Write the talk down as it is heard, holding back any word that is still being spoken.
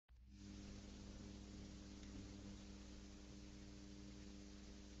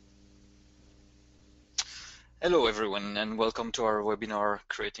Hello everyone, and welcome to our webinar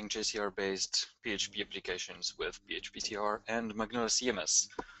Creating JCR-based PHP Applications with PHPCR and Magnolia CMS.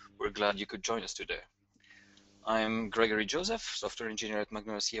 We're glad you could join us today. I'm Gregory Joseph, software engineer at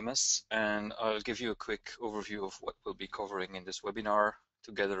Magnolia CMS, and I'll give you a quick overview of what we'll be covering in this webinar,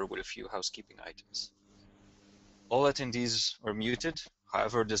 together with a few housekeeping items. All attendees are muted.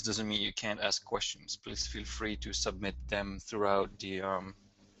 However, this doesn't mean you can't ask questions. Please feel free to submit them throughout the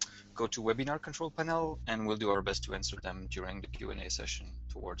GoToWebinar control panel, and we'll do our best to answer them during the Q&A session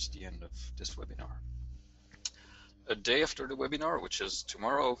towards the end of this webinar. A day after the webinar, which is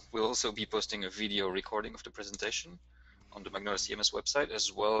tomorrow, we'll also be posting a video recording of the presentation on the Magnolia CMS website,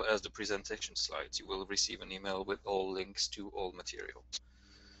 as well as the presentation slides. You will receive an email with all links to all material.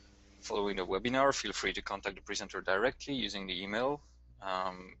 Following the webinar, feel free to contact the presenter directly using the email.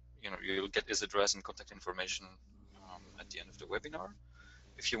 You'll get his address and contact information at the end of the webinar.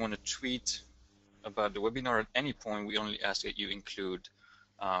 If you want to tweet about the webinar at any point, we only ask that you include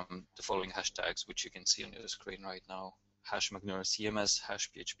the following hashtags, which you can see on the screen right now: #MagnoliaCMS,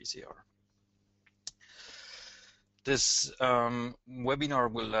 #PHPCR. This webinar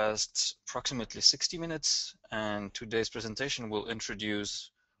will last approximately 60 minutes, and today's presentation will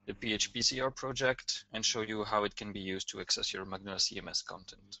introduce the PHPCR project and show you how it can be used to access your Magnolia CMS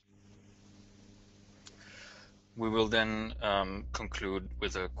content. We will then conclude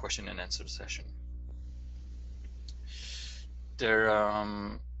with a question and answer session.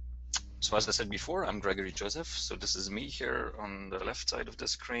 So as I said before, I'm Gregory Joseph. So this is me here on the left side of the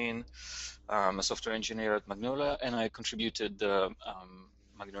screen. I'm a software engineer at Magnolia, and I contributed the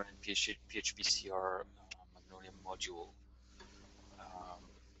Magnolia PHPCR Magnolia module.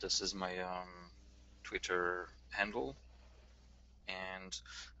 This is my Twitter handle. And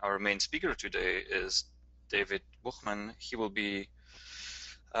our main speaker today is David Buchmann. He will be,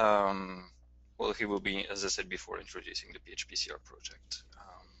 as I said before, introducing the PHPCR project.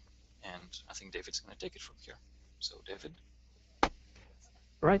 And I think David's going to take it from here. So, David.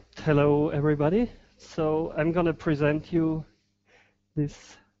 Right. Hello, everybody. So I'm going to present you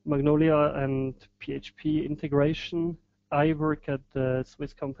this Magnolia and PHP integration. I work at the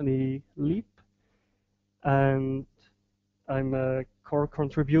Swiss company Leap, and I'm a core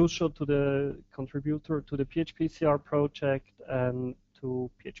contributor to the PHPCR project and to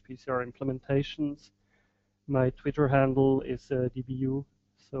PHPCR implementations. My Twitter handle is DBU,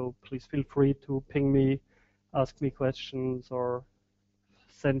 so please feel free to ping me, ask me questions, or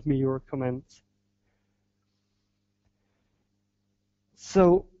send me your comments.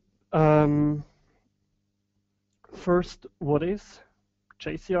 So first, what is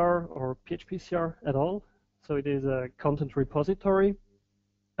JCR or PHPCR at all? So it is a content repository,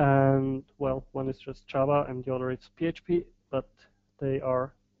 and well, one is just Java and the other is PHP, but they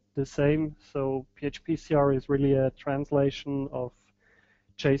are the same. So PHPCR is really a translation of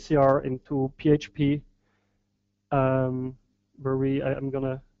JCR into PHP, where I'm going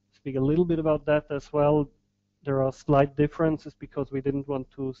to speak a little bit about that as well. There are slight differences because we didn't want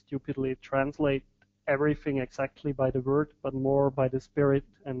to stupidly translate everything exactly by the word, but more by the spirit,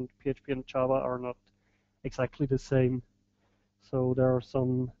 and PHP and Java are not exactly the same. So there are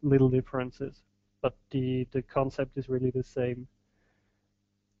some little differences, but the concept is really the same.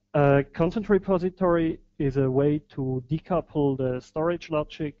 Content repository is a way to decouple the storage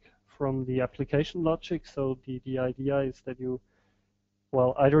logic from the application logic. So the idea is that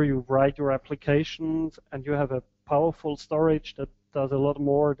either you write your applications and you have a powerful storage that does a lot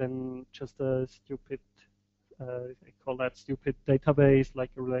more than just a stupid, I call that stupid database,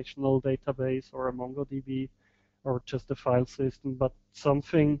 like a relational database or a MongoDB, or just a file system, but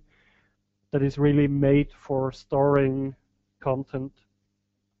something that is really made for storing content.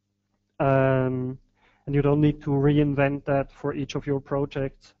 And you don't need to reinvent that for each of your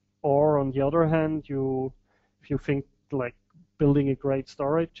projects. Or on the other hand, if you think like building a great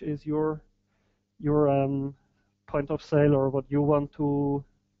storage is your point of sale, or what you want to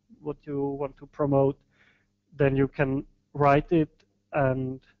promote, then you can write it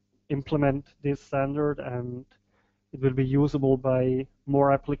and implement this standard, and it will be usable by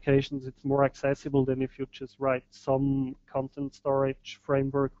more applications. It's more accessible than if you just write some content storage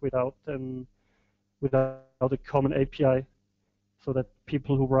framework without a common API, so that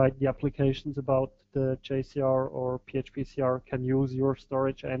people who write the applications about the JCR or PHPCR can use your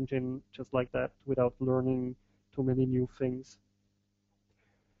storage engine just like that without learning too many new things.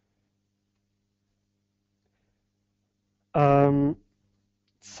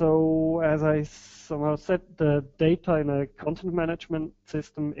 So as I somehow said, the data in a content management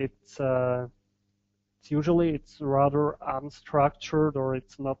system, it's usually rather unstructured, or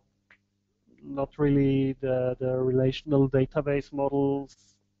it's not not really the relational database models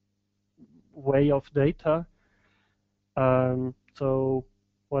way of data. So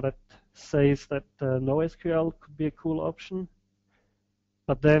what it says that NoSQL could be a cool option,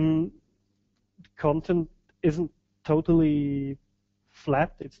 but then the content isn't totally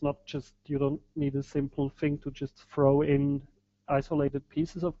flat. It's not just, you don't need a simple thing to just throw in isolated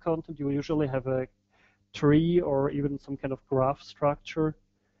pieces of content. You usually have a tree or even some kind of graph structure,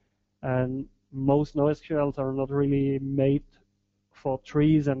 and most NoSQLs are not really made for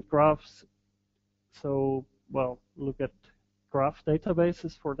trees and graphs. So, well, look at graph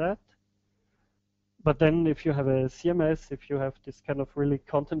databases for that. But then if you have a CMS, if you have this kind of really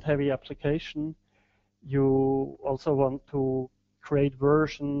content-heavy application, you also want to create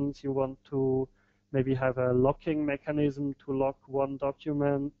versions, you want to maybe have a locking mechanism to lock one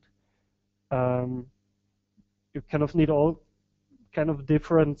document. You kind of need all kind of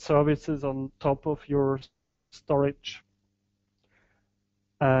different services on top of your storage.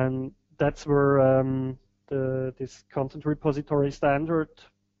 And that's where this content repository standard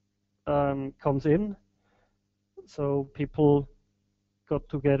comes in. So people got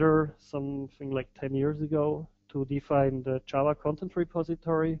together something like 10 years ago to define the Java content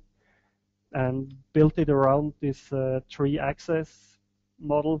repository and built it around this tree access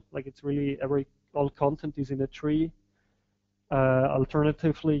model. Like it's really all content is in a tree.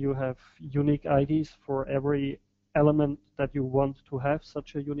 Alternatively, you have unique IDs for every element that you want to have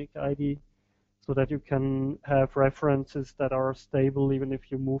such a unique ID, so that you can have references that are stable even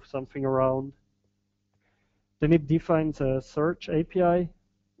if you move something around. Then it defines a search API,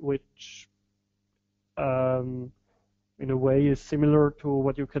 which in a way is similar to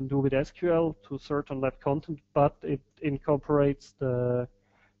what you can do with SQL to search on that content, but it incorporates the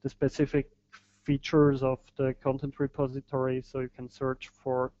specific features of the content repository, so you can search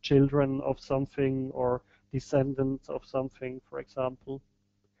for children of something or descendants of something, for example.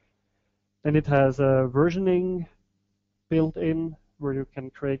 Then it has a versioning built in where you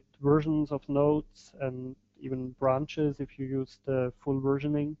can create versions of nodes and even branches if you use the full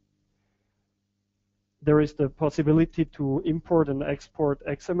versioning. There is the possibility to import and export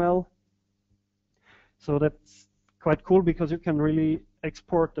XML. So that's quite cool because you can really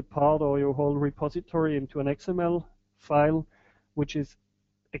export the pod or your whole repository into an XML file, which is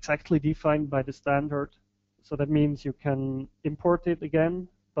exactly defined by the standard. So that means you can import it again,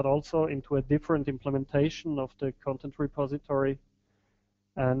 but also into a different implementation of the content repository.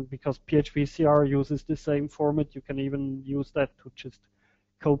 And because PHPCR uses the same format, you can even use that to just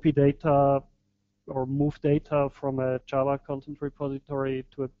copy data or move data from a Java content repository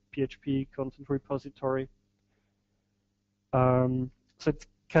to a PHP content repository. So it's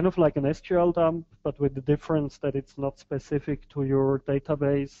kind of like an SQL dump, but with the difference that it's not specific to your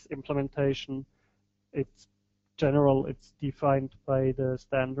database implementation. It's general, it's defined by the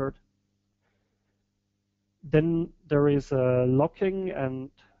standard. Then there is locking and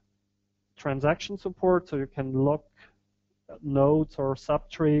transaction support, so you can lock nodes or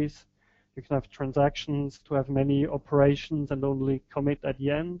subtrees. You can have transactions to have many operations and only commit at the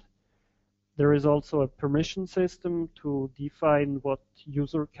end. There is also a permission system to define what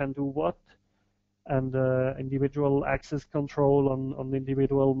user can do what, and individual access control on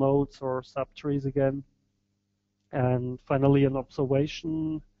individual nodes or subtrees again. And finally, an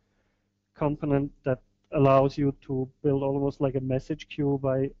observation component that allows you to build almost like a message queue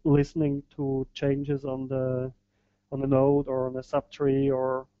by listening to changes on the node or on a subtree,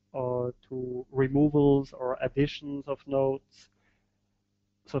 or to removals or additions of nodes,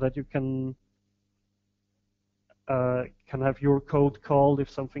 so that you can have your code called if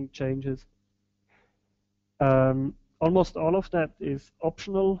something changes. Almost all of that is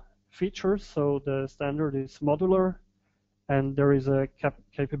optional features, so the standard is modular, and there is a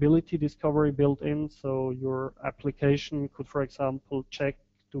capability discovery built in, so your application could, for example, check,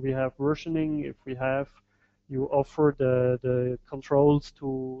 do we have versioning? If we have, you offer the controls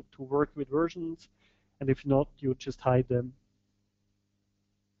to work with versions, and if not, you just hide them.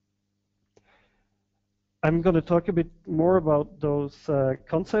 I'm going to talk a bit more about those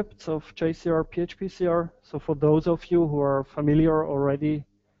concepts of JCR, PHPCR. So for those of you who are familiar already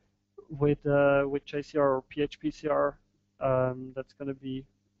with JCR or PHPCR, that's going to be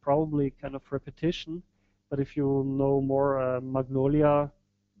probably kind of repetition. But if you know more Magnolia,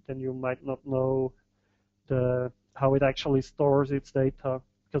 then you might not know how it actually stores its data.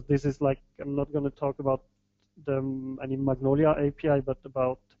 Because this is like, I'm not going to talk about any Magnolia API, but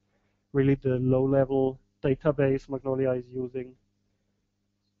about really the low-level database Magnolia is using.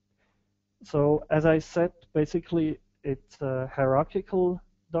 So as I said, basically it's a hierarchical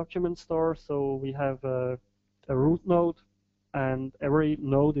document store. So we have a root node, and every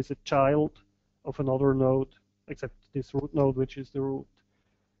node is a child of another node, except this root node, which is the root.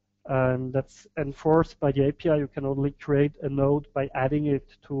 And that's enforced by the API. You can only create a node by adding it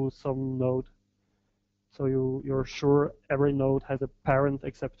to some node. So you're sure every node has a parent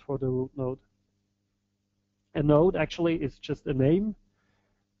except for the root node. A node actually is just a name,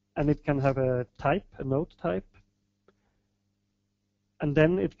 and it can have a type, a node type. And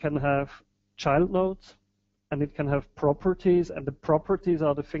then it can have child nodes, and it can have properties, and the properties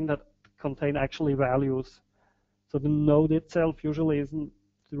are the thing that contain actually values. So the node itself usually isn't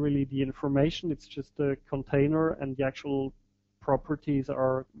really the information, it's just a container, and the actual properties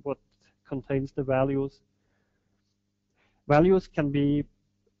are what contains the values. Values can be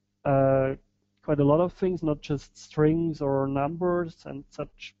quite a lot of things, not just strings or numbers and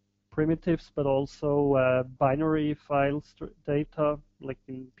such primitives, but also binary file data. Like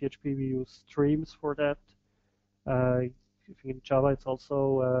in PHP, we use streams for that. In Java, it's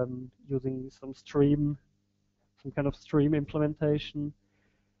also using some kind of stream implementation.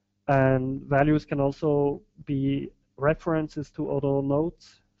 And values can also be references to other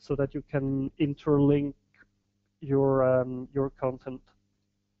nodes, so that you can interlink your content.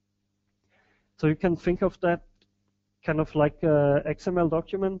 So you can think of that kind of like a XML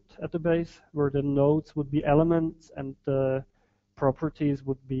document at the base, where the nodes would be elements and the properties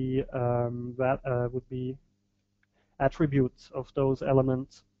would be attributes of those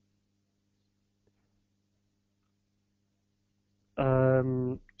elements.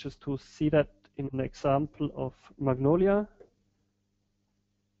 Just to see that in an example of Magnolia.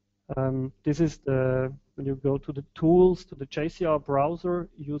 This is when you go to the tools, to the JCR browser,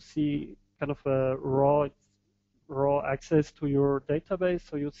 you see kind of a raw access to your database.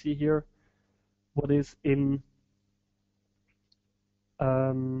 So you see here what is in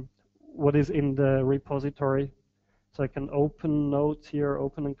the repository. So I can open nodes here,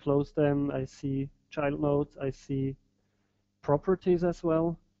 open and close them. I see child nodes. I see properties as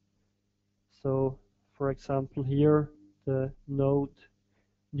well. So, for example, here the node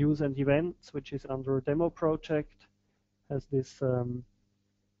news and events, which is under a demo project, has this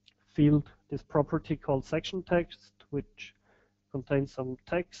field, this property called section text, which contains some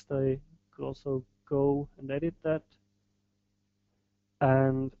text. I could also go and edit that.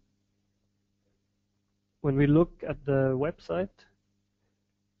 And when we look at the website,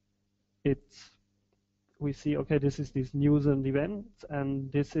 we see, okay, this is this news and events,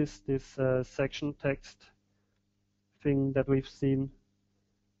 and this is this section text thing that we've seen.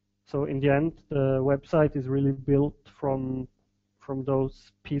 So in the end, the website is really built from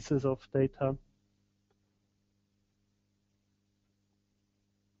those pieces of data.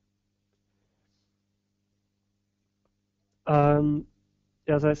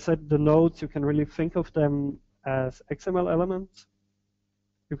 As I said, the nodes, you can really think of them as XML elements.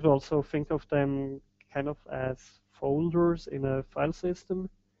 You could also think of them kind of as folders in a file system.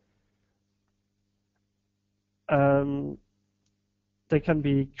 They can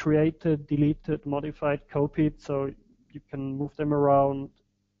be created, deleted, modified, copied, so you can move them around.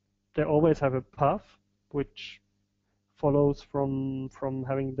 They always have a path, which follows from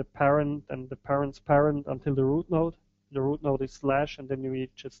having the parent and the parent's parent until the root node. The root node is /, and then you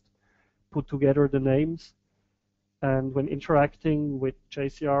just put together the names. And when interacting with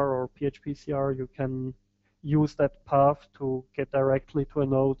JCR or PHPCR, you can use that path to get directly to a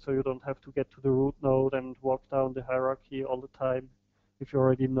node, so you don't have to get to the root node and walk down the hierarchy all the time if you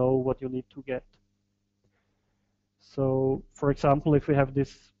already know what you need to get. So, for example, if we have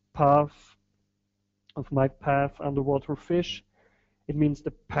this path of my path underwater fish, it means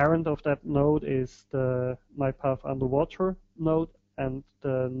the parent of that node is the my path underwater node, and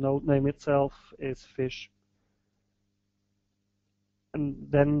the node name itself is fish. And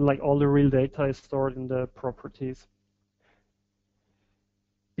then, like, all the real data is stored in the properties.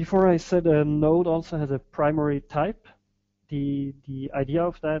 Before I said a node also has a primary type. The idea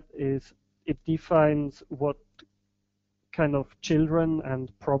of that is it defines what kind of children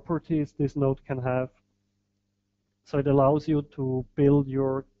and properties this node can have. So it allows you to build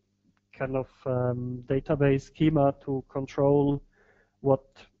your kind of database schema to control what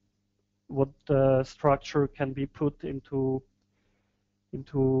structure can be put into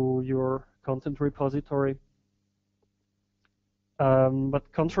your content repository.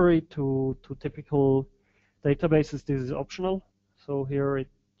 But contrary to typical databases, this is optional. So here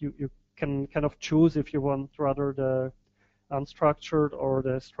you can kind of choose if you want rather the unstructured or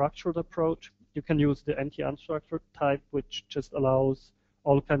the structured approach. You can use the anti-unstructured type, which just allows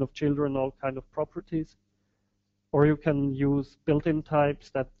all kind of children, all kind of properties. Or you can use built-in types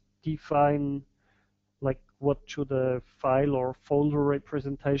that define like what should a file or folder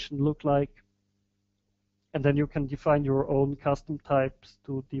representation look like. And then you can define your own custom types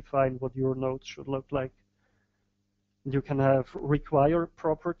to define what your nodes should look like. And you can have require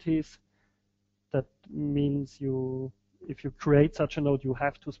properties. That means if you create such a node, you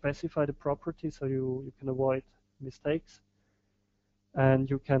have to specify the property so you can avoid mistakes. And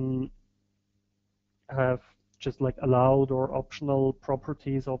you can have just like allowed or optional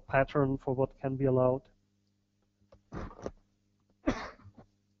properties or pattern for what can be allowed.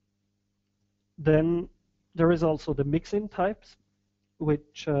 Then there is also the mix-in types,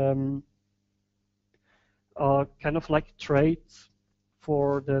 which are kind of like traits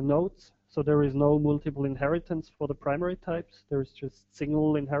for the nodes. So there is no multiple inheritance for the primary types. There is just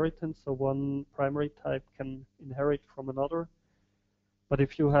single inheritance, so one primary type can inherit from another. But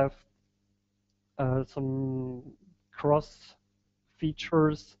if you have some cross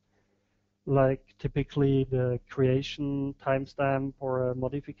features, like typically the creation timestamp or a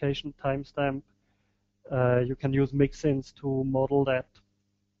modification timestamp, you can use mix-ins to model that.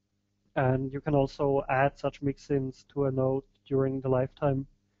 And you can also add such mix-ins to a node during the lifetime.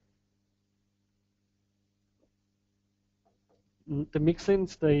 The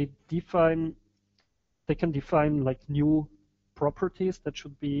mix-ins, they can define like new properties that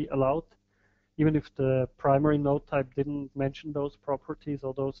should be allowed, even if the primary node type didn't mention those properties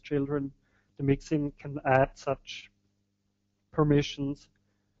or those children. The mix-in can add such permissions.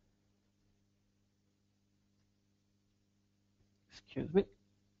 Excuse me.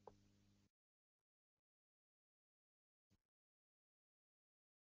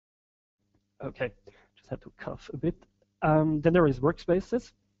 Okay, just had to cough a bit. Then there is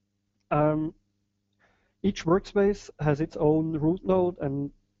workspaces. Each workspace has its own root node,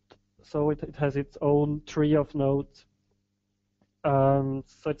 and so it has its own tree of nodes. So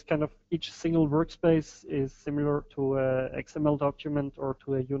it's kind of each single workspace is similar to an XML document or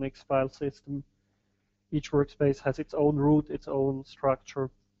to a Unix file system. Each workspace has its own root, its own structure.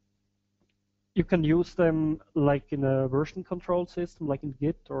 You can use them like in a version control system, like in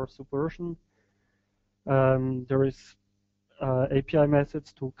Git or Subversion. There is API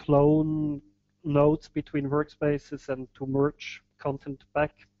methods to clone nodes between workspaces and to merge content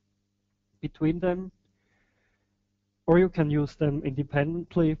back between them. Or you can use them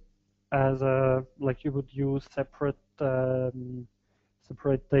independently as like you would use separate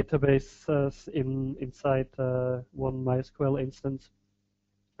databases inside one MySQL instance.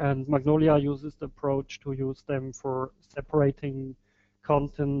 And Magnolia uses the approach to use them for separating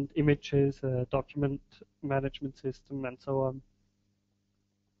content, images, document management system, and so on.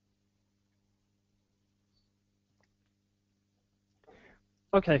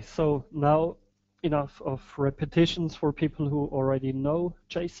 Okay, so now enough of repetitions for people who already know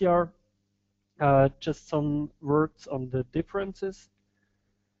JCR. Just some words on the differences.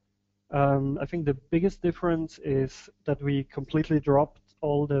 I think the biggest difference is that we completely dropped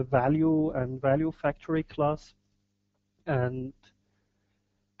all the value and value factory class. And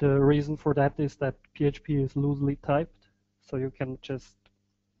the reason for that is that PHP is loosely typed. So you can just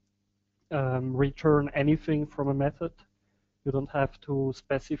return anything from a method. You don't have to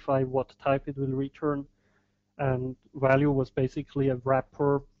specify what type it will return. And value was basically a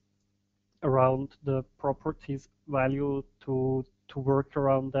wrapper around the properties value to work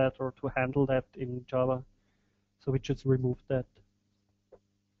around that or to handle that in Java. So we just removed that.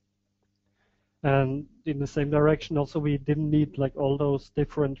 And in the same direction, also, we didn't need like all those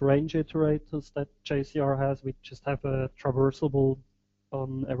different range iterators that JCR has. We just have a traversable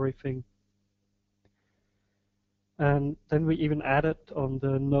on everything. And then we even added on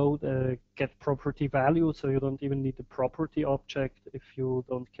the node a get property value, so you don't even need the property object if you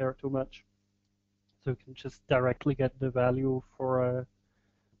don't care too much. So you can just directly get the value for a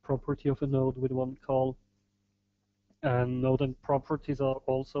property of a node with one call. And node and properties are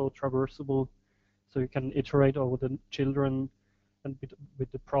also traversable, so you can iterate over the children. And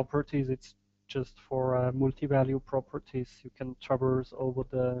with the properties, it's just for multi-value properties. You can traverse over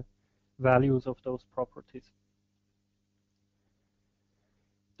the values of those properties.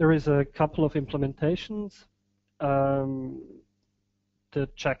 There is a couple of implementations. The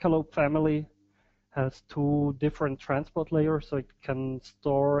Jackalope family has two different transport layers, so it can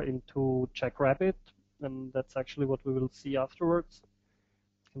store into Jackrabbit, and that's actually what we will see afterwards.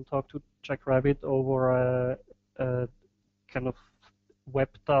 You can talk to Jackrabbit over a kind of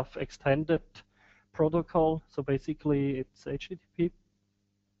WebDAV extended protocol, so basically it's HTTP.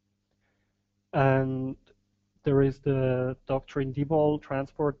 And there is the doctrine DBOL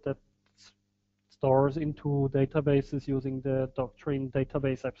transport that's stores into databases using the Doctrine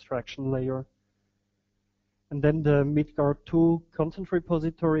database abstraction layer. And then the Midgard 2 content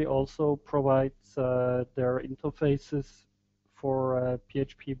repository also provides their interfaces for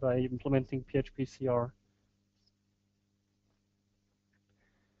PHP by implementing PHPCR.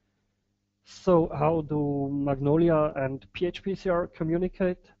 So how do Magnolia and PHPCR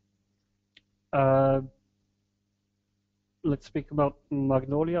communicate? Let's speak about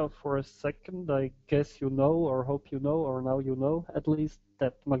Magnolia for a second. I guess you know, or hope you know, or now you know at least,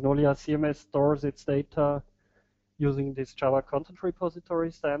 that Magnolia CMS stores its data using this Java content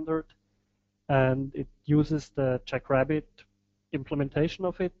repository standard, and it uses the Jackrabbit implementation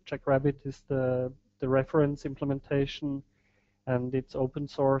of it. Jackrabbit is the reference implementation, and it's open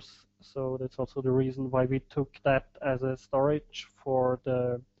source, so that's also the reason why we took that as a storage for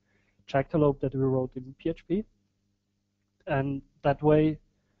the Jackalope that we wrote in PHP. And that way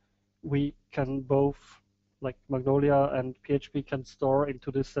we can both, like Magnolia and PHP, can store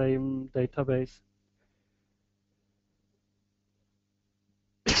into the same database.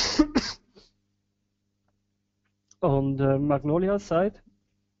 On the Magnolia side,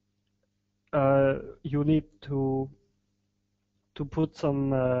 you need to put some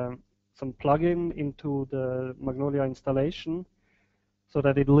plugin into the Magnolia installation so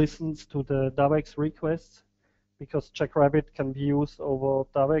that it listens to the DAVX requests, because Jackrabbit can be used over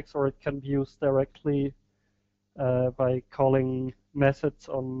DAVX, or it can be used directly by calling methods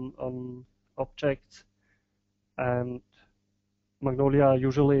on objects. And Magnolia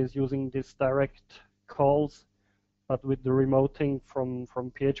usually is using these direct calls, but with the remoting from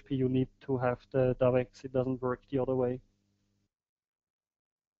PHP, you need to have the DAVX. It doesn't work the other way.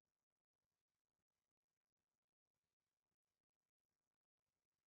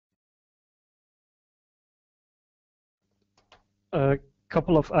 A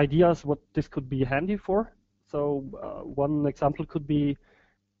couple of ideas what this could be handy for. So one example could be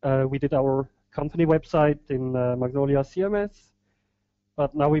we did our company website in Magnolia CMS,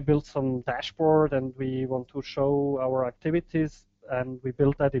 but now we built some dashboard and we want to show our activities, and we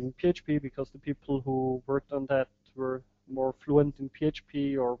built that in PHP because the people who worked on that were more fluent in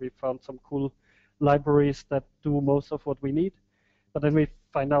PHP, or we found some cool libraries that do most of what we need. But then we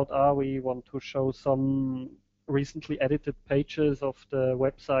find out, we want to show some recently edited pages of the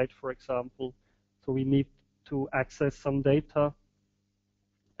website, for example. So we need to access some data.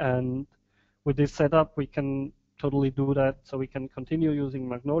 And with this setup, we can totally do that. So we can continue using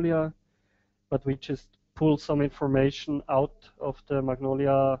Magnolia, but we just pull some information out of the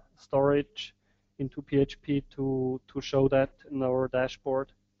Magnolia storage into PHP to show that in our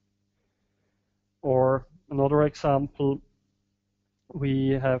dashboard. Or another example,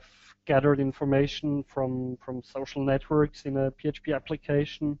 we have gathered information from social networks in a PHP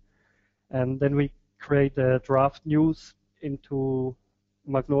application, and then we create a draft news into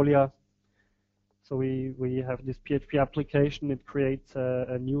Magnolia. So we have this PHP application. It creates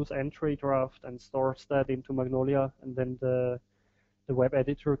a news entry draft and stores that into Magnolia, and then the web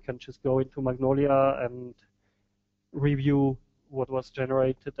editor can just go into Magnolia and review what was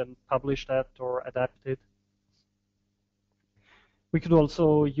generated and publish that or adapt it. We could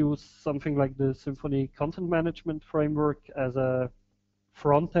also use something like the Symfony content management framework as a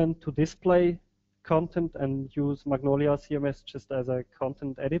front end to display content, and use Magnolia CMS just as a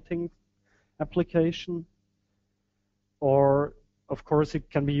content editing application. Or, of course, it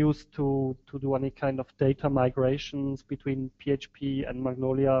can be used to do any kind of data migrations between PHP and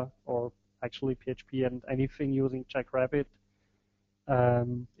Magnolia, or actually PHP and anything using Jackrabbit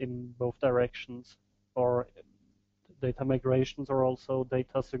in both directions. Or data migrations, or also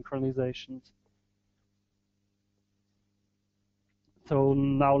data synchronizations. So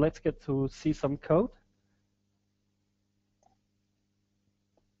now let's get to see some code.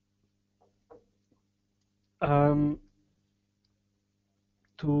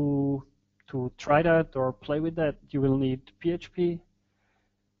 To try that or play with that, you will need PHP,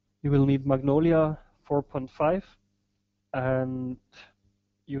 you will need Magnolia 4.5, and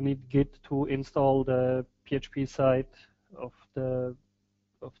you need Git to install the PHP side of the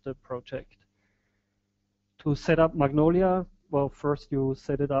project. To set up Magnolia, well, first you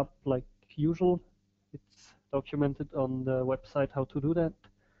set it up like usual. It's documented on the website how to do that.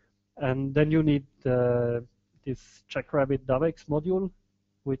 And then you need this Jackrabbit DAVX module,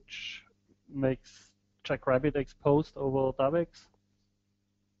 which makes Jackrabbit exposed over DAVX.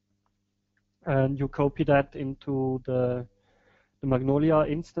 And you copy that into the Magnolia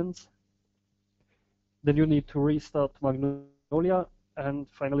instance. Then you need to restart Magnolia and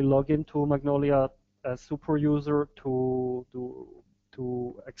finally log into Magnolia as super user to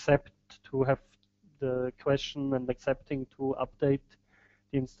accept to have the question and accepting to update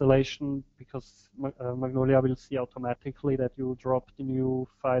the installation, because Magnolia will see automatically that you drop the new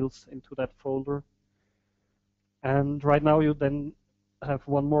files into that folder. And right now you then have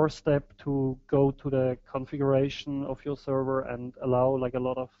one more step to go to the configuration of your server and allow like a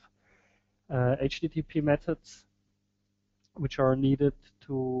lot of HTTP methods which are needed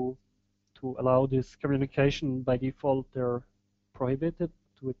to allow this communication. By default, they're prohibited,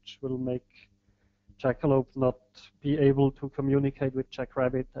 which will make Jackalope not be able to communicate with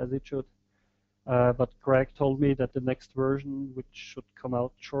Jackrabbit as it should. But Greg told me that the next version, which should come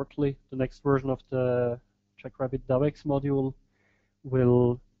out shortly, the next version of the Jackrabbit DAVX module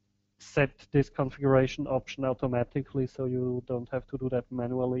will set this configuration option automatically, so you don't have to do that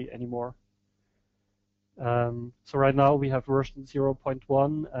manually anymore. So right now we have version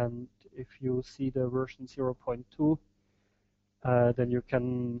 0.1, and if you see the version 0.2, then you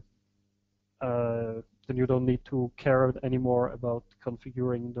can then you don't need to care anymore about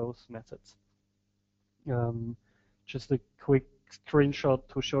configuring those methods. Just a quick screenshot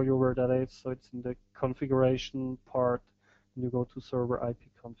to show you where that is. So it's in the configuration part, and you go to server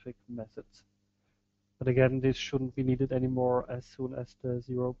ipconfig methods. But again, this shouldn't be needed anymore as soon as the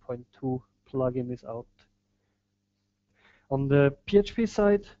 0.2 plugin is out. On the PHP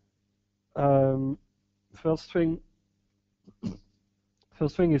side, first thing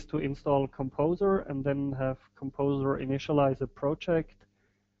is to install Composer and then have Composer initialize a project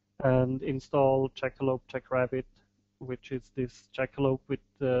and install Jackalope Jackrabbit, which is this Jackalope with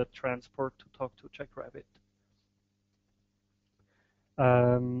the transport to talk to Jackrabbit.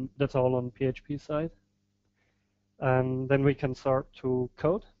 That's all on PHP side. And then we can start to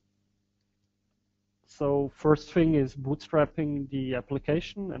code. So first thing is bootstrapping the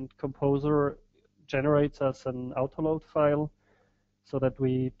application, and Composer generates us an autoload file so that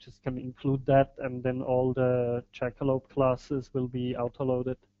we just can include that, and then all the Jackalope classes will be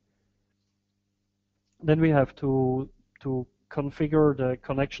autoloaded. Then we have to configure the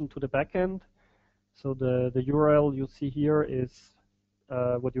connection to the backend. So the URL you see here is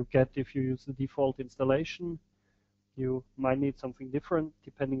what you get if you use the default installation. You might need something different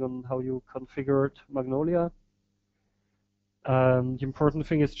depending on how you configured Magnolia. The important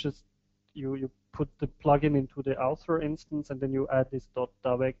thing is just you put the plugin into the author instance, and then you add this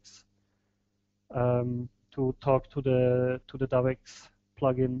 .davx to talk to the davx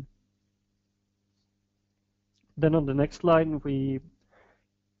plugin. Then on the next line, we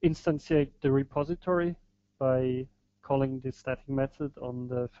instantiate the repository by calling this static method on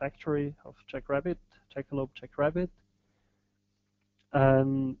the factory of Jackrabbit, Jackalope Jackrabbit.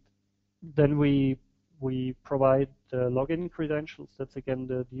 And then we provide the login credentials. That's again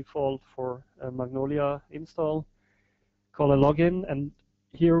the default for a Magnolia install. Call a login, and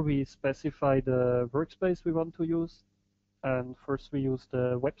here we specify the workspace we want to use. And first we use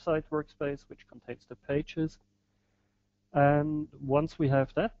the website workspace, which contains the pages. And once we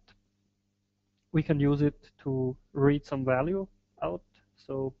have that, we can use it to read some value out.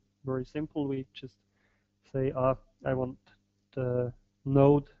 So very simple, we just say, I want the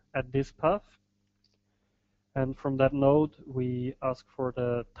node at this path. And from that node, we ask for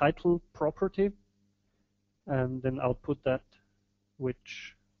the title property, and then output that,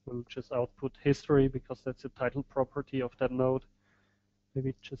 which will just output history, because that's the title property of that node.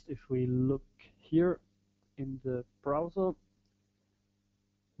 Maybe just if we look here in the browser,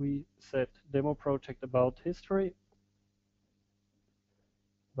 we set demo project about history.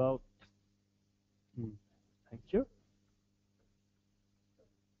 About, thank you.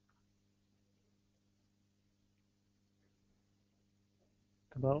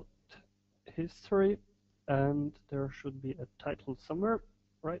 About history, and there should be a title somewhere,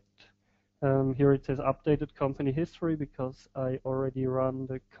 right? Here it says updated company history, because I already run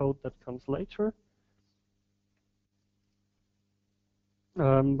the code that comes later.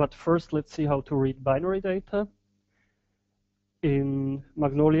 But first, let's see how to read binary data. In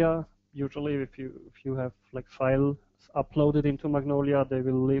Magnolia, usually if you have like files uploaded into Magnolia, they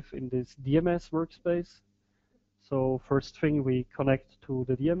will live in this DMS workspace. So first thing, we connect to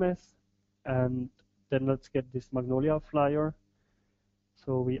the DMS, and then let's get this Magnolia flyer.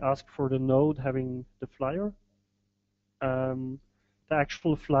 So we ask for the node having the flyer. The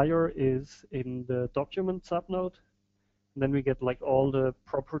actual flyer is in the document subnode. And then we get like all the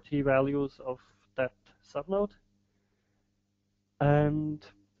property values of that subnode, and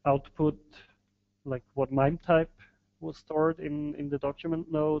output like what MIME type was stored in the document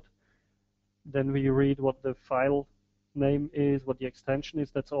node. Then we read what the file name is, what the extension is.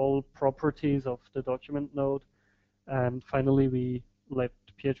 That's all properties of the document node. And finally, we let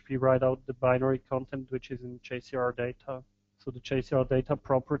PHP write out the binary content which is in JCR data. So the JCR data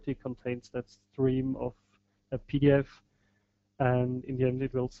property contains that stream of a PDF, and in the end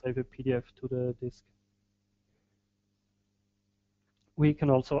it will save a PDF to the disk. We can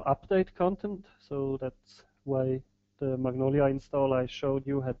also update content, so that's why the Magnolia install I showed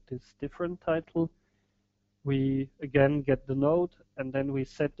you had this different title. We again get the node, and then we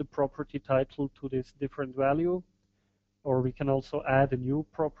set the property title to this different value, or we can also add a new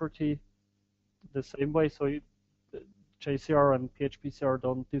property the same way. So JCR and PHPCR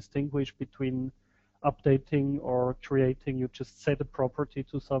don't distinguish between updating or creating. You just set a property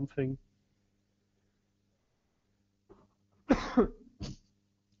to something.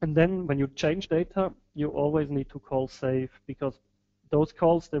 And then when you change data, you always need to call save, because those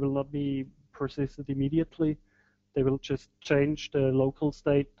calls, they will not be persisted immediately. They will just change the local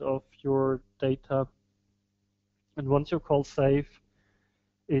state of your data. And once you call save,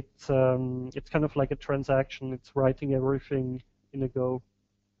 it's kind of like a transaction. It's writing everything in a go.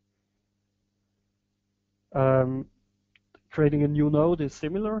 Creating a new node is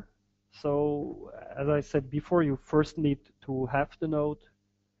similar. So as I said before, you first need to have the node,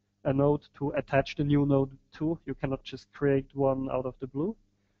 a node to attach the new node to. You cannot just create one out of the blue.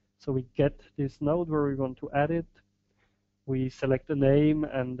 So we get this node where we want to add it. We select the name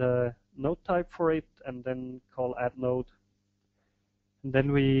and the node type for it, and then call add node. And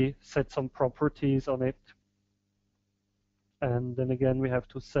then we set some properties on it. And then again, we have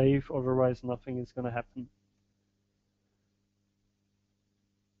to save, otherwise nothing is going to happen.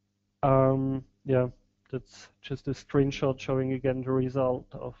 Yeah, that's just a screenshot showing again the result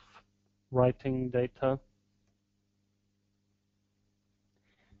of writing data.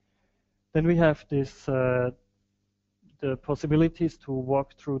 Then we have this the possibilities to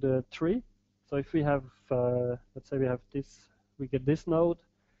walk through the tree. So if we have, let's say we have this, we get this node,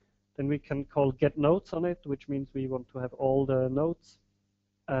 then we can call get nodes on it, which means we want to have all the nodes,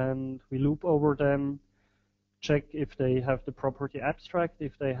 and we loop over them, check if they have the property abstract.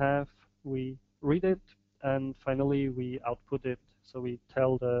 If they have, we read it, and finally we output it. So we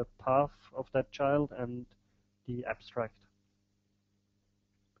tell the path of that child and the abstract.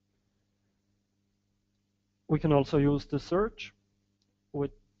 We can also use the search,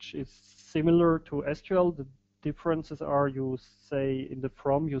 which is similar to SQL. The differences are, you say in the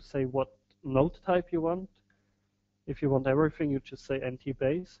from, you say what node type you want. If you want everything, you just say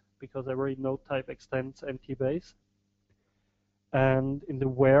NT-base, because every node type extends NT-base. And in the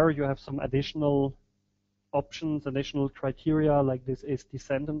where, you have some additional options, additional criteria, like this is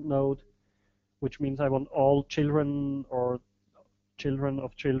descendant node, which means I want all children or children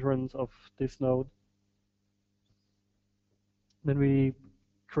of children's of this node. Then we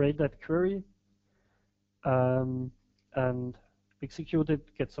create that query and execute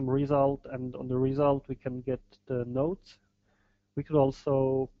it, get some result, and on the result we can get the nodes. We could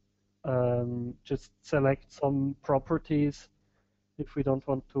also just select some properties if we don't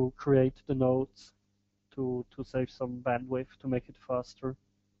want to create the nodes to save some bandwidth to make it faster.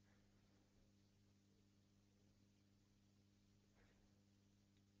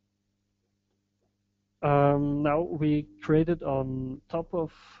 Now we created on top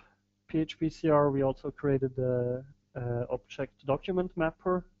of PHPCR, we also created the object document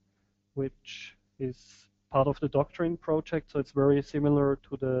mapper, which is part of the Doctrine project. So it's very similar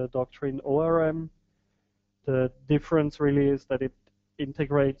to the Doctrine ORM. The difference really is that it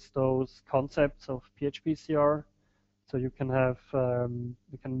integrates those concepts of PHPCR. So you can have,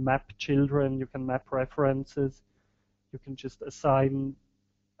 you can map children, you can map references, you can just assign,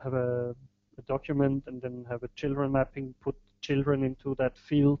 have a document and then have a children mapping, put children into that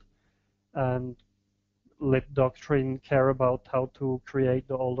field, and let Doctrine care about how to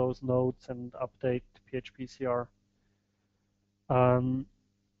create all those nodes and update PHPCR.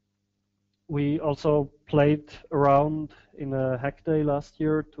 We also played around in a hack day last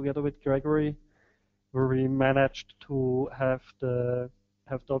year together with Gregory, where we managed to have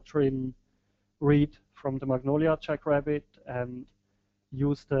Doctrine read from the Magnolia Jackrabbit and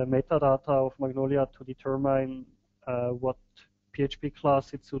use the metadata of Magnolia to determine what PHP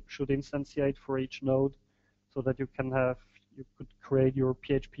class it should instantiate for each node, so that you could create your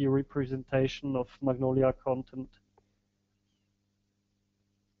PHP representation of Magnolia content.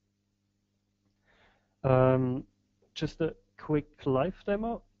 Just a quick live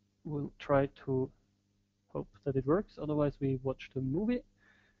demo. We'll try to hope that it works, otherwise we watch the movie.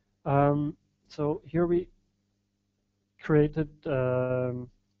 So here we created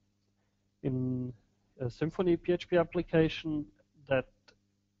in a Symfony PHP application that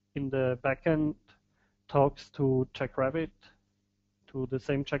in the backend talks to Jackrabbit to the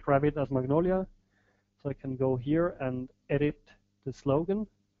same Jackrabbit as Magnolia. So I can go here and edit the slogan.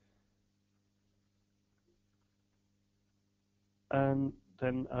 And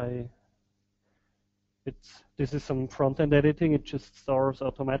then this is some front-end editing. It just stores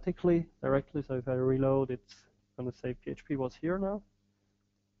automatically directly. So if I reload, it's going to say PHP was here now.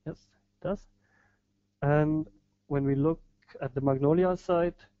 Yes, it does. And when we look at the Magnolia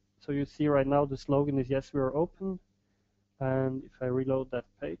side, so you see right now the slogan is yes, we are open. And if I reload that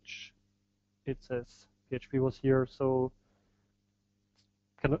page, it says PHP was here. So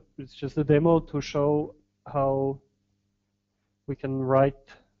it's just a demo to show how we can write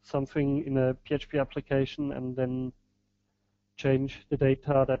something in a PHP application and then change the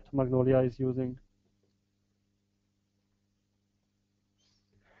data that Magnolia is using.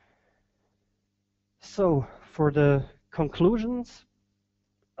 So for the conclusions,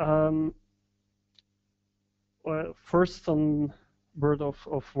 well, first some word of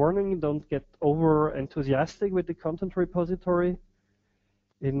warning, don't get over enthusiastic with the content repository.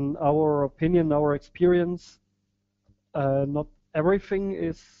 In our opinion, our experience, not everything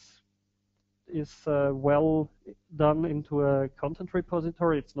is well done into a content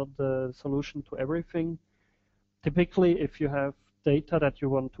repository. It's not the solution to everything. Typically, if you have data that you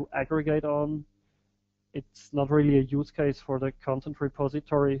want to aggregate on, it's not really a use case for the content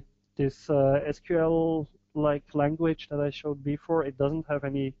repository. This SQL-like language that I showed before, it doesn't have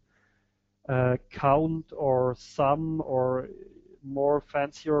any count or sum or more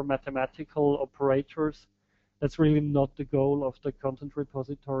fancier mathematical operators. That's really not the goal of the content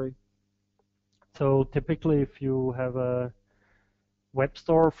repository. So typically, if you have a web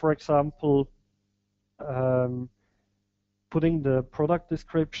store, for example, putting the product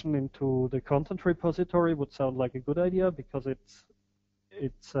description into the content repository would sound like a good idea because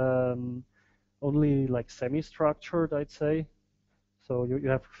it's only like semi-structured, I'd say. So you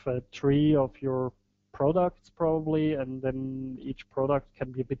have a tree of your products probably, and then each product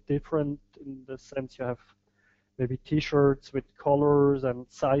can be a bit different in the sense you have maybe t-shirts with colors and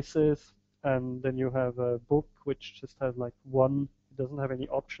sizes, and then you have a book which just has like one, it doesn't have any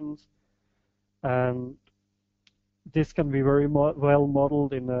options. And this can be very well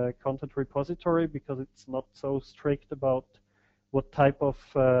modeled in a content repository because it's not so strict about what type of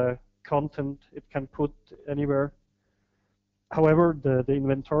content it can put anywhere. However, the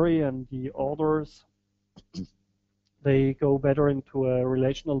inventory and the orders, they go better into a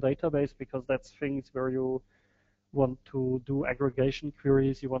relational database because that's things where you want to do aggregation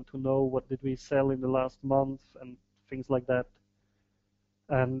queries, you want to know what did we sell in the last month and things like that.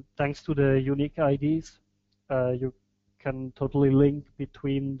 And thanks to the unique IDs, you can totally link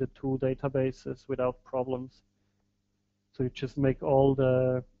between the two databases without problems. So you just make all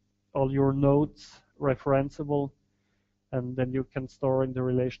your nodes referenceable, and then you can store in the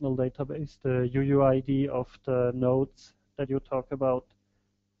relational database the UUID of the nodes that you talk about,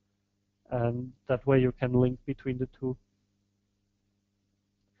 and that way you can link between the two.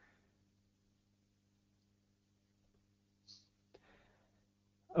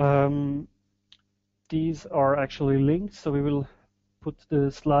 These are actually links, so we will put the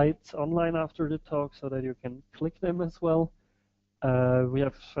slides online after the talk so that you can click them as well. We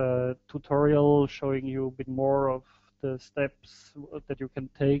have a tutorial showing you a bit more of the steps that you can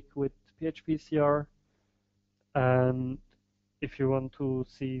take with PHPCR. And if you want to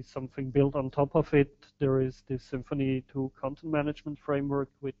see something built on top of it, there is this Symfony 2 content management framework,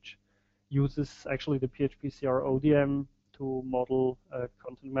 which uses actually the PHPCR ODM to model a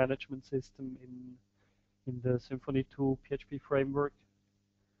content management system in the Symfony 2 PHP framework.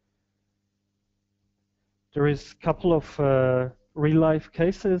 There is a couple of real-life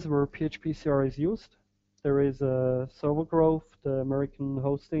cases where PHPCR is used. There is Servogrove, the American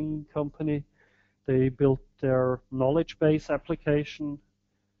hosting company. They built their knowledge base application,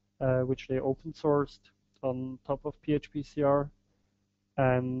 which they open sourced on top of PHPCR.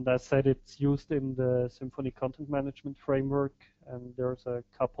 And as said, it's used in the Symfony content management framework. And there's a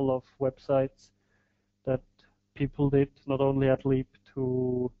couple of websites that people did, not only at Leap,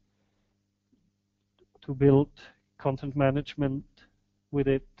 to build content management with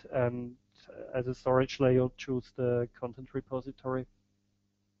it, and as a storage layout, choose the content repository.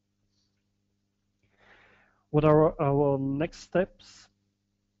 What are our next steps?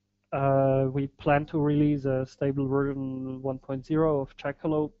 We plan to release a stable version 1.0 of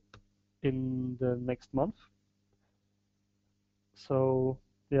Jackalope in the next month. So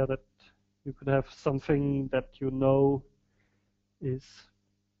yeah, that you could have something that you know is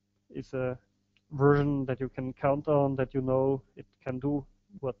a version that you can count on, that you know it can do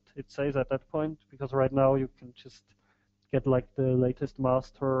what it says at that point, because right now you can just get like the latest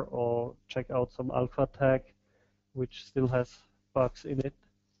master or check out some alpha tag which still has bugs in it.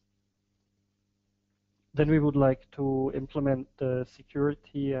 Then we would like to implement the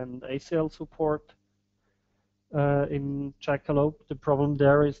security and ACL support in Jackalope. The problem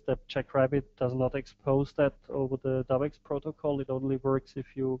there is that Jackrabbit does not expose that over the DAVX protocol. It only works if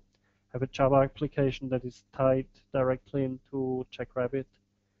you have a Java application that is tied directly into Jackrabbit.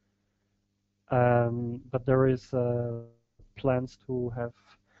 But there is plans to have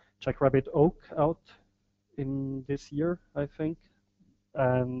Jackrabbit Oak out in this year, I think,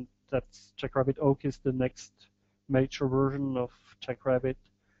 and that's Jackrabbit Oak is the next major version of Jackrabbit,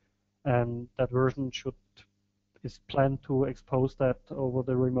 and that version is planned to expose that over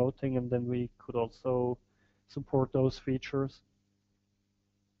the remoting, and then we could also support those features.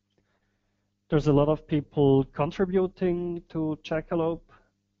 There's a lot of people contributing to Jackalope.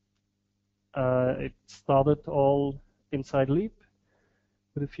 It started all inside Leap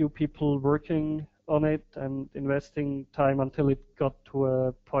with a few people working on it and investing time until it got to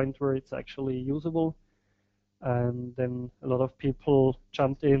a point where it's actually usable. And then a lot of people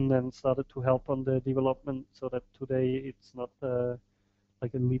jumped in and started to help on the development so that today it's not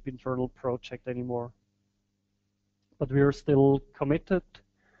like a Leap internal project anymore. But we are still committed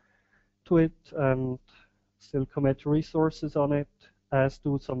to it and still commit resources on it, as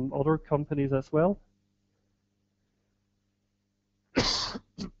do some other companies as well.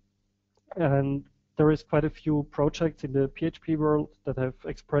 And there is quite a few projects in the PHP world that have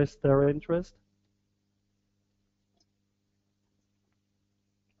expressed their interest.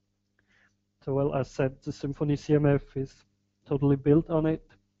 So, well, as said, the Symfony CMF is totally built on it.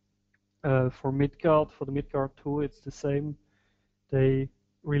 For Midgard, for the Midgard 2, it's the same. They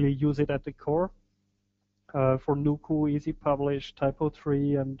really use it at the core. For Nuku, Easy Publish,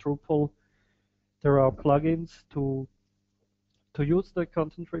 Typo3, and Drupal, there are plugins to use the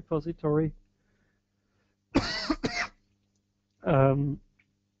content repository. And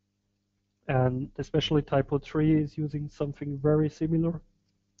especially Typo3 is using something very similar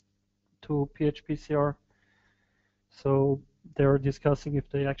to PHPCR. So they're discussing if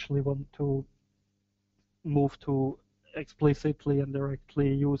they actually want to move to explicitly and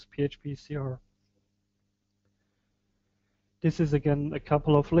directly use PHPCR. This is again a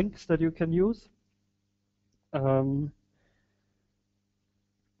couple of links that you can use.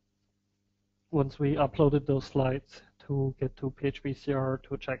 Once we uploaded those slides to get to PHPCR,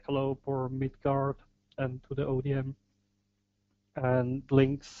 to Jackalope or Midgard, and to the ODM, and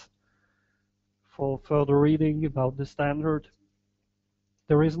links for further reading about the standard.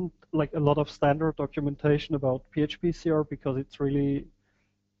 There isn't like a lot of standard documentation about PHPCR because it's really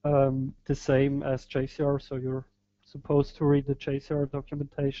the same as JCR, so you're supposed to read the JCR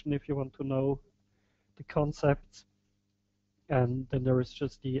documentation if you want to know the concepts. And then there is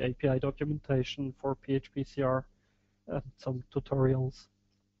just the API documentation for PHPCR and some tutorials.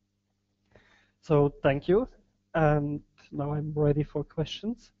 So thank you, and now I'm ready for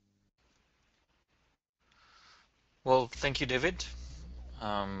questions. Well, thank you, David.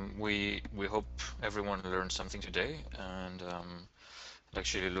 We hope everyone learned something today, and it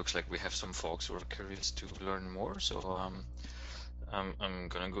actually looks like we have some folks who are curious to learn more. So I'm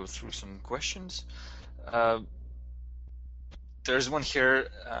gonna go through some questions. There's one here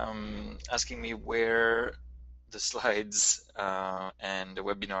asking me where the slides and the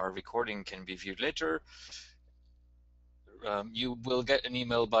webinar recording can be viewed later. You will get an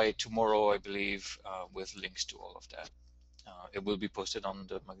email by tomorrow, I believe, with links to all of that. It will be posted on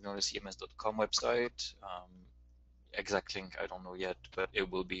the magnoliacms.com website. Exact link, I don't know yet, but it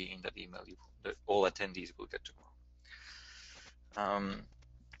will be in that email all attendees will get tomorrow.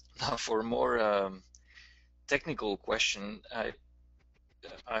 Now for a more technical question,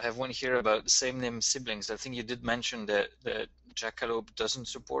 I have one here about same name siblings. I think you did mention that Jackalope doesn't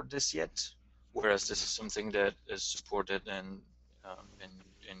support this yet, whereas this is something that is supported in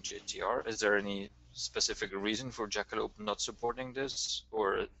JCR. Is there any specific reason for Jackalope not supporting this,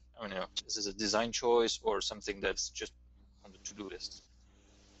 or I don't know, is this a design choice or something that's just on the to-do list?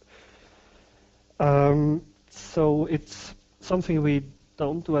 So it's something we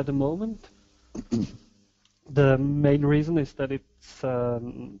don't do at the moment. The main reason is that it's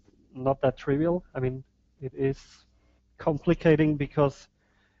not that trivial. I mean, it is complicating because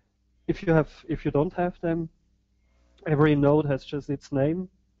if you don't have them, every node has just its name,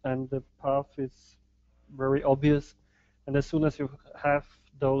 and the path is very obvious. And as soon as you have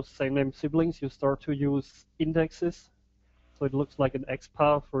those same name siblings, you start to use indexes. So it looks like an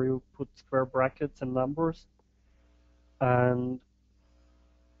XPath where you put square brackets and numbers. And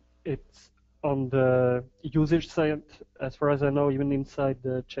it's on the usage side, as far as I know, even inside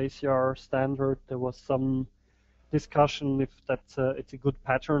the JCR standard, there was some discussion if it's a good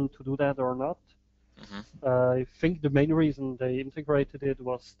pattern to do that or not. I think the main reason they integrated it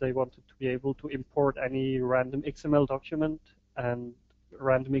was they wanted to be able to import any random XML document, and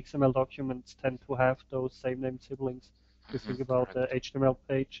random XML documents tend to have those same name siblings. If you think about the HTML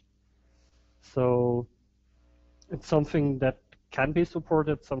page. So it's something that can be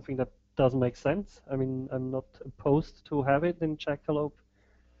supported, something that does make sense. I mean, I'm not opposed to have it in Jackalope,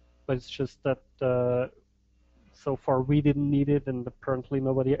 but it's just that so far we didn't need it, and apparently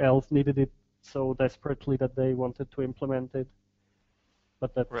nobody else needed it so desperately that they wanted to implement it.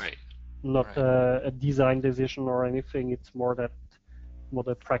 But that's not a design decision or anything. It's more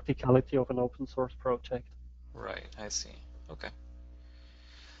the practicality of an open source project. Right, I see. Okay.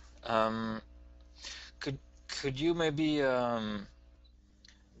 Could you maybe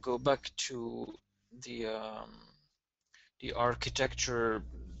go back to the architecture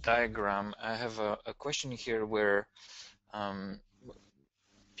diagram? I have a question here where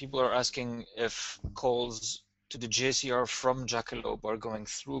people are asking if calls to the JCR from Jackalope are going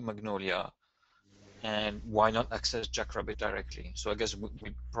through Magnolia, and why not access Jackrabbit directly? So I guess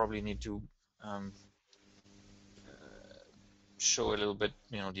we probably need to show a little bit,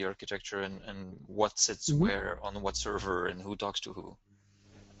 the architecture and what sits where on what server and who talks to who.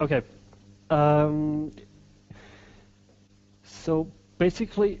 Okay. So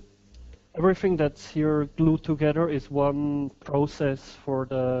basically, everything that's here glued together is one process for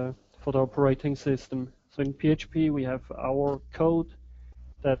the operating system. So in PHP, we have our code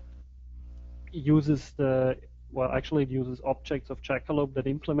that uses actually it uses objects of Jackalope that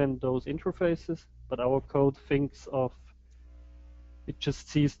implement those interfaces, but our code thinks of, it just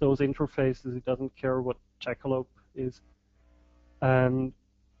sees those interfaces, it doesn't care what Jackalope is. And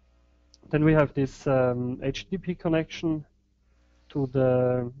then we have this HTTP connection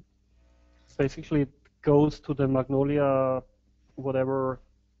to basically it goes to the Magnolia, whatever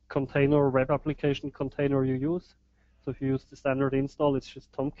container, web application container you use. So if you use the standard install, it's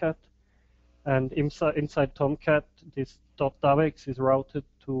just Tomcat. And inside Tomcat, this .davex is routed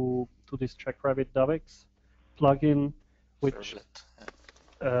to this Jackrabbit davex plugin, which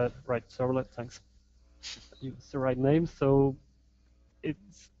servlet, thanks. Use the right name. So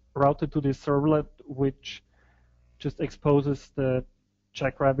it's routed to this servlet, which just exposes the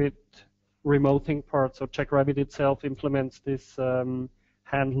Jackrabbit remoting part. So Jackrabbit itself implements this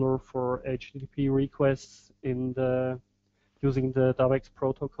handler for HTTP requests using the davex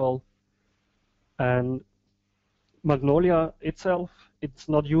protocol. And Magnolia itself, it's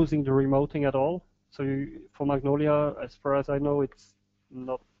not using the remoting at all. So for Magnolia, as far as I know, it's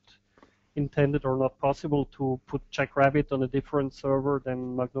not intended or not possible to put Jackrabbit on a different server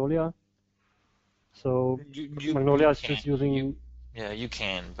than Magnolia. So Magnolia is just using. You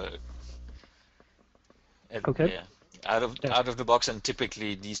can, but okay. Yeah, out of the box, and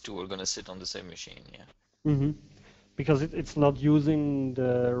typically these two are going to sit on the same machine. Yeah. Mm-hmm. Because it's not using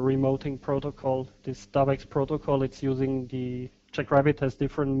the remoting protocol, this davex protocol. It's using the Jackrabbit has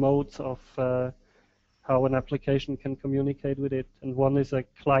different modes of how an application can communicate with it, and one is a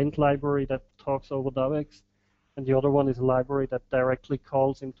client library that talks over davex, and the other one is a library that directly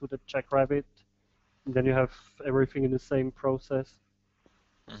calls into the Jackrabbit, and then you have everything in the same process.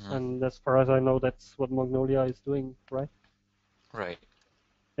 Mm-hmm. And as far as I know, that's what Magnolia is doing, right? Right.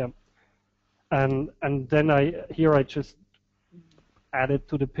 Yeah. And then I just added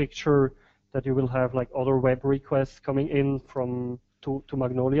to the picture that you will have like other web requests coming in to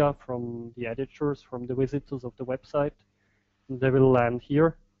Magnolia from the editors, from the visitors of the website. And they will land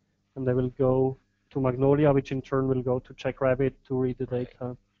here, and they will go to Magnolia, which in turn will go to Jackrabbit to read the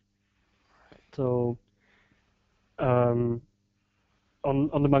data. Right. So on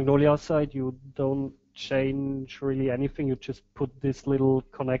the Magnolia side, you don't change really anything. You just put this little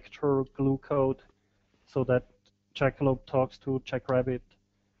connector glue code so that Jackalope talks to Jackrabbit.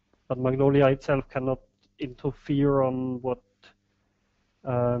 But Magnolia itself cannot interfere on what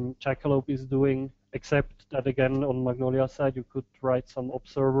Jackalope is doing, except that again on Magnolia side you could write some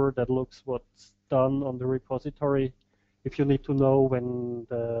observer that looks what's done on the repository. If you need to know when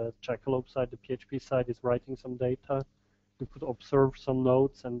the Jackalope side, the PHP side, is writing some data, you could observe some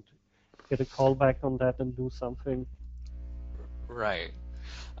nodes and get a callback on that and do something. Right.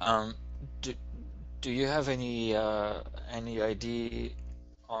 Do you have any idea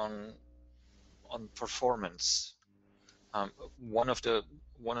on performance? One of the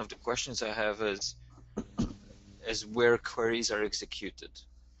questions I have is where queries are executed.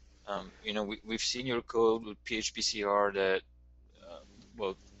 We've seen your code with PHPCR that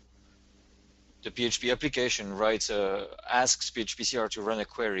the PHP application asks PHPCR to run a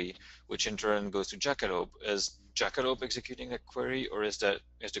query, which in turn goes to Jackalope. Is Jackalope executing a query, or is the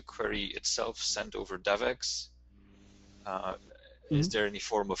query itself sent over DavX? Is there any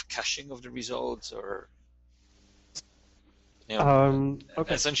form of caching of the results, or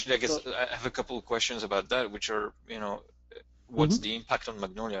Okay. essentially, I guess I have a couple of questions about that, which are, what's the impact on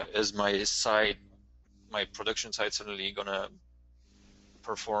Magnolia? Is my production site suddenly gonna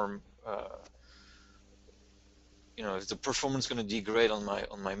perform? Is the performance going to degrade on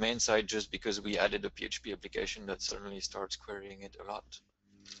my main site just because we added a PHP application that suddenly starts querying it a lot?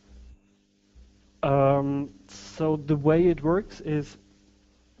 So the way it works is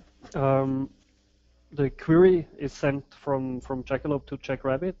the query is sent from Jackalope to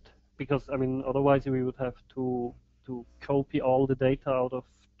Jackrabbit, because otherwise we would have to copy all the data out of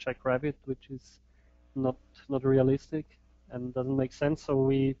Jackrabbit, which is not realistic and doesn't make sense. So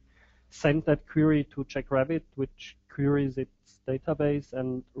we send that query to Jackrabbit, which queries its database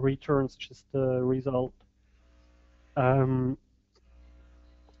and returns just the result. The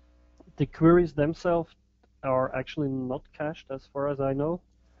queries themselves are actually not cached, as far as I know.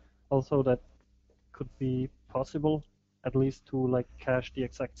 Also, that could be possible, at least to cache the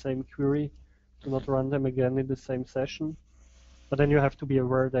exact same query, to not run them again in the same session. But then you have to be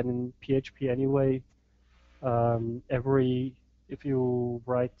aware that in PHP anyway, if you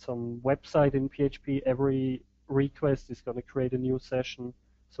write some website in PHP, every request is going to create a new session.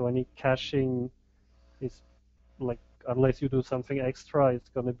 So any caching is unless you do something extra, it's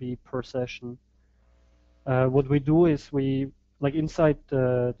going to be per session. What we do is inside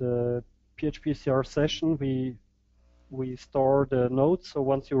the PHPCR session, we store the nodes. So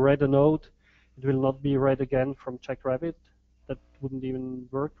once you read a node, it will not be read again from Jackrabbit. That wouldn't even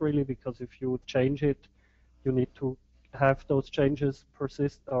work really, because if you change it, you need to have those changes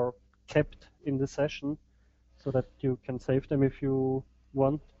persist or kept in the session so that you can save them if you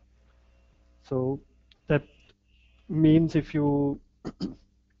want. So that means if you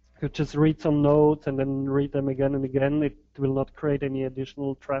just read some nodes and then read them again and again, it will not create any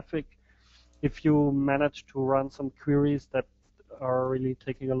additional traffic. If you manage to run some queries that are really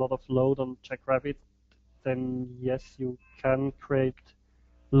taking a lot of load on Jackrabbit, then yes, you can create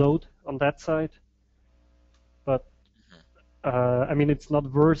load on that side. But it's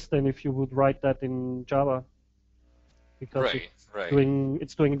not worse than if you would write that in Java, because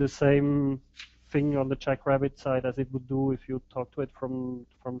it's doing the same thing on the Jackrabbit side as it would do if you talk to it from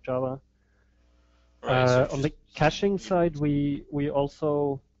Java. On the caching side, we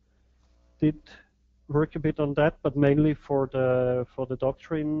also did work a bit on that, but mainly for the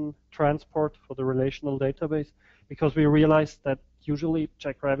doctrine transport for the relational database, because we realized that usually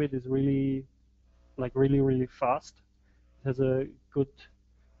Jackrabbit is really fast. It has a good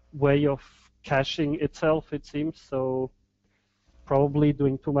way of caching itself, it seems. So probably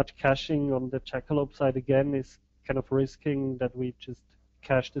doing too much caching on the Jackalope side again is kind of risking that we just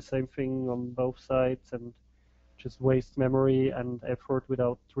cache the same thing on both sides and just waste memory and effort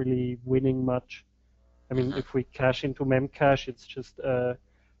without really winning much. If we cache into Memcache, it's just a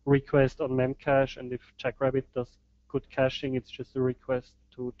request on Memcache, and if Jackrabbit does good caching, it's just a request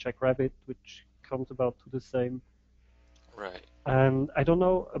to Jackrabbit, which comes about to the same. Right. And I don't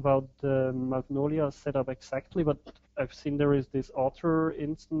know about the Magnolia setup exactly, but I've seen there is this author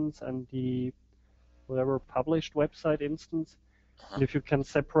instance and the whatever published website instance. And if you can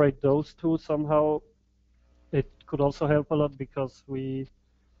separate those two somehow, it could also help a lot, because we,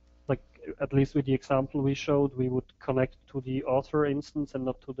 at least with the example we showed, we would connect to the author instance and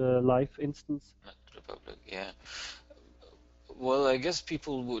not to the live instance. Not to the public, yeah. Well, I guess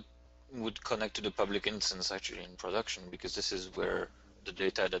people would connect to the public instance actually in production, because this is where the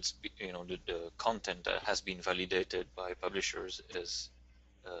data that's, the content that has been validated by publishers is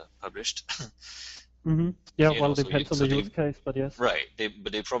published. Yeah, well, depends on the use case, but yes. Right,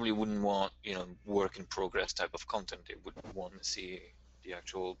 but they probably wouldn't want, work in progress type of content. They would want to see the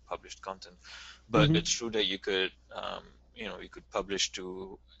actual published content. But it's true that you could, you could publish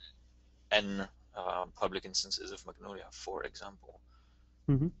to n public instances of Magnolia, for example.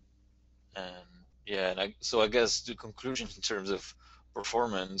 And yeah, so I guess the conclusion in terms of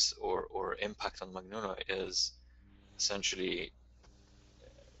performance or impact on Magnolia is essentially,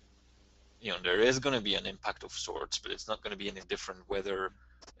 there is going to be an impact of sorts, but it's not going to be any different whether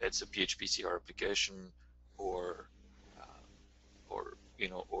it's a PHPCR application or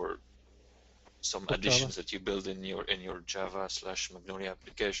some additions that you build in your Java/Magnolia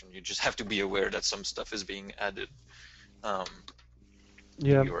application. You just have to be aware that some stuff is being added.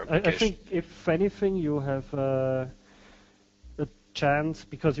 Yeah, I think if anything, you have chance,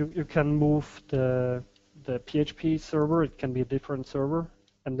 because you can move the PHP server, it can be a different server,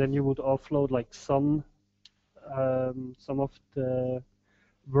 and then you would offload like some of the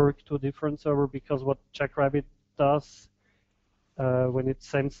work to a different server, because what Jackrabbit does when it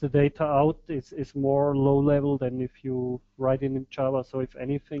sends the data out is more low level than if you write it in Java. So if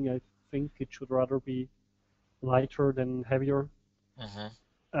anything, I think it should rather be lighter than heavier.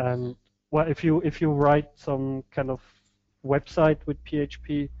 And well, if you write some kind of website with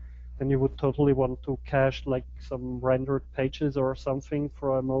PHP, then you would totally want to cache like some rendered pages or something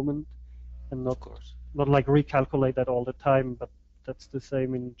for a moment, and not like recalculate that all the time. But that's the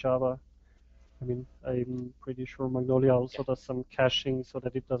same in Java. I mean, I'm pretty sure Magnolia also does some caching so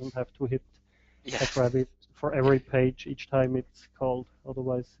that it doesn't have to hit Jackrabbit for every page each time it's called.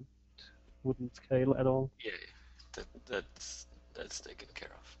 Otherwise, it wouldn't scale at all. Yeah, that's taken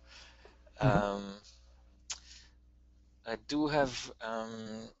care of. I do have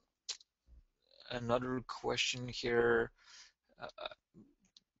another question here.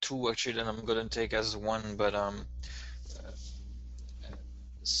 Two actually, that I'm going to take as one, but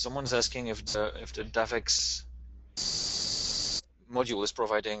someone's asking if the DAVX module is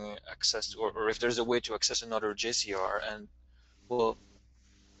providing access to, or if there's a way to access another JCR. And well,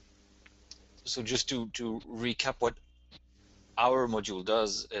 so just to recap what our module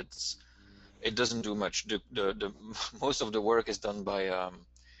does, it doesn't do much. The most of the work is done by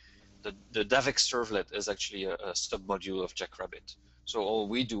the DAVX servlet is actually a submodule of Jackrabbit. So all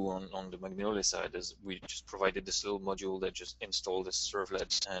we do on the Magnolia side is we just provided this little module that just installs this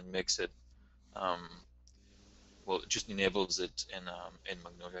servlet and makes it, well, it just enables it in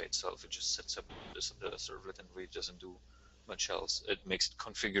Magnolia itself. It just sets up the servlet and really doesn't do much else. It makes it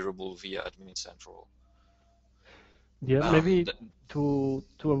configurable via Admin Central. Yeah, maybe to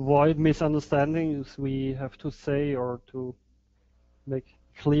avoid misunderstandings, we have to say, or to make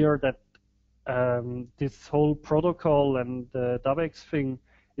clear, that this whole protocol and the DAVX thing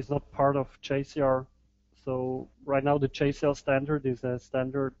is not part of JCR. So right now the JCR standard is a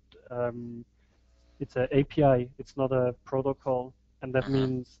standard, it's an API, it's not a protocol, and that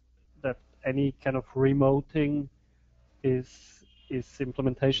means that any kind of remoting is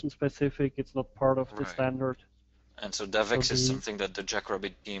implementation specific, it's not part of the standard. And so DAVX is something that the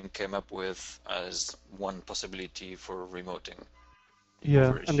Jackrabbit team came up with as one possibility for remoting.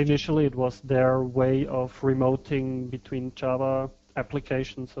 Yeah, and initially it was their way of remoting between Java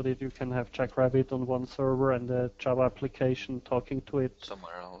applications, so that you can have Jackrabbit on one server and the Java application talking to it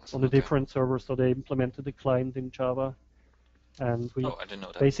somewhere else on a different server. So they implemented the client in Java, and we I didn't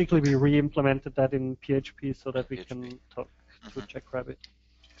know that. basically we re-implemented that in PHP so that we can talk to Jackrabbit.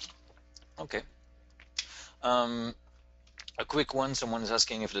 Okay. A quick one, someone is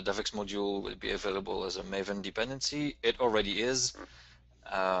asking if the DAVX module will be available as a Maven dependency. It already is.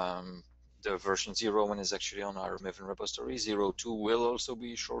 The version 0.1 is actually on our Maven repository. 0.2 will also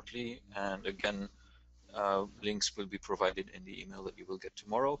be shortly, and again, links will be provided in the email that you will get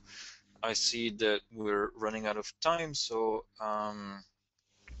tomorrow. I see that we're running out of time, so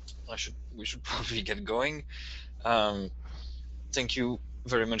we should probably get going. Thank you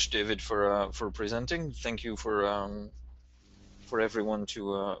very much, David, for presenting. Thank you for everyone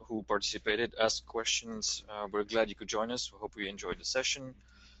who participated, asked questions. We're glad you could join us. We hope you enjoyed the session.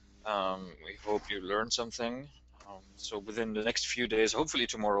 We hope you learned something. So within the next few days, hopefully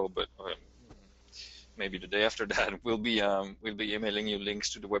tomorrow, but maybe the day after that, we'll be emailing you links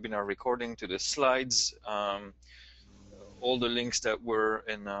to the webinar recording, to the slides. All the links that were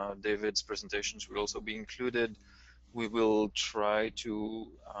in David's presentations will also be included. We will try to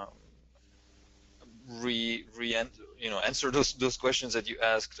answer those questions that you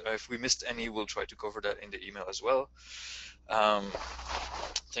asked. If we missed any, we'll try to cover that in the email as well.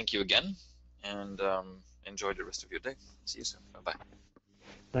 Thank you again, and enjoy the rest of your day. See you soon. Bye-bye.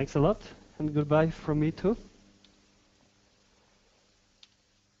 Thanks a lot, and goodbye from me too.